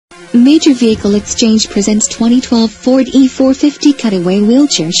Major Vehicle Exchange presents 2012 Ford E450 Cutaway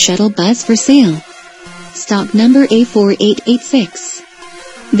Wheelchair Shuttle Bus for sale. Stock number A4886.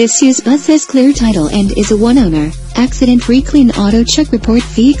 This used bus has clear title and is a one-owner, accident-free clean auto check report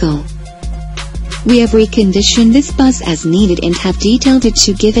vehicle. We have reconditioned this bus as needed and have detailed it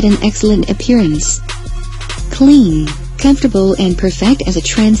to give it an excellent appearance. Clean, comfortable and perfect as a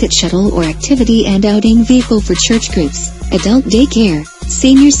transit shuttle or activity and outing vehicle for church groups, adult daycare,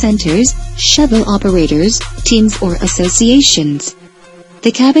 senior centers, shuttle operators, teams or associations.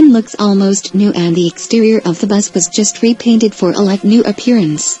 The cabin looks almost new and the exterior of the bus was just repainted for a like-new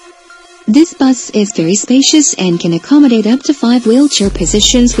appearance. This bus is very spacious and can accommodate up to 5 wheelchair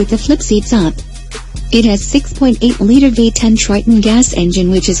positions with the flip seats up. It has 6.8-liter V10 Triton gas engine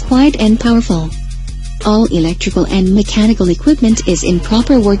which is quiet and powerful. All electrical and mechanical equipment is in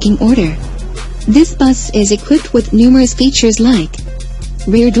proper working order. This bus is equipped with numerous features like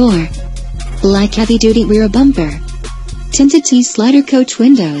rear door, black heavy-duty rear bumper, tinted T-slider coach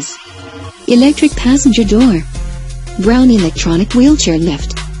windows, electric passenger door, brown electronic wheelchair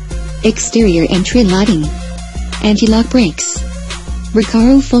lift, exterior entry lighting, anti-lock brakes,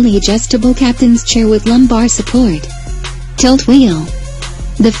 Recaro fully adjustable captain's chair with lumbar support, tilt wheel.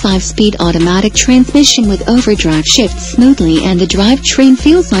 The 5-speed automatic transmission with overdrive shifts smoothly and the drivetrain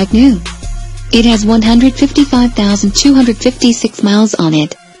feels like new. It has 155,256 miles on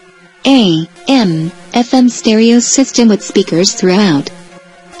it. AM/FM stereo system with speakers throughout.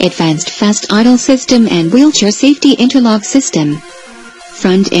 Advanced fast idle system and wheelchair safety interlock system.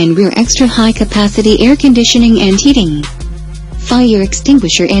 Front and rear extra high capacity air conditioning and heating. Fire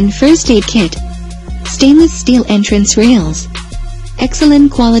extinguisher and first aid kit. Stainless steel entrance rails.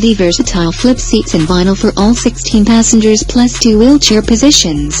 Excellent quality versatile flip seats and vinyl for all 16 passengers plus 2 wheelchair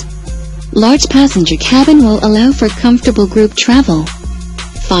positions. Large passenger cabin will allow for comfortable group travel.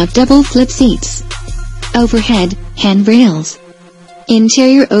 5 double flip seats. Overhead handrails.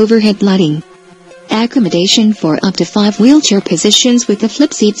 Interior overhead lighting. Accommodation for up to 5 wheelchair positions with the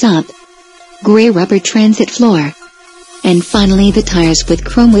flip seats up. Gray rubber transit floor. And finally the tires with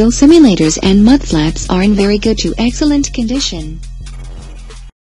chrome wheel simulators and mud flaps are in very good to excellent condition.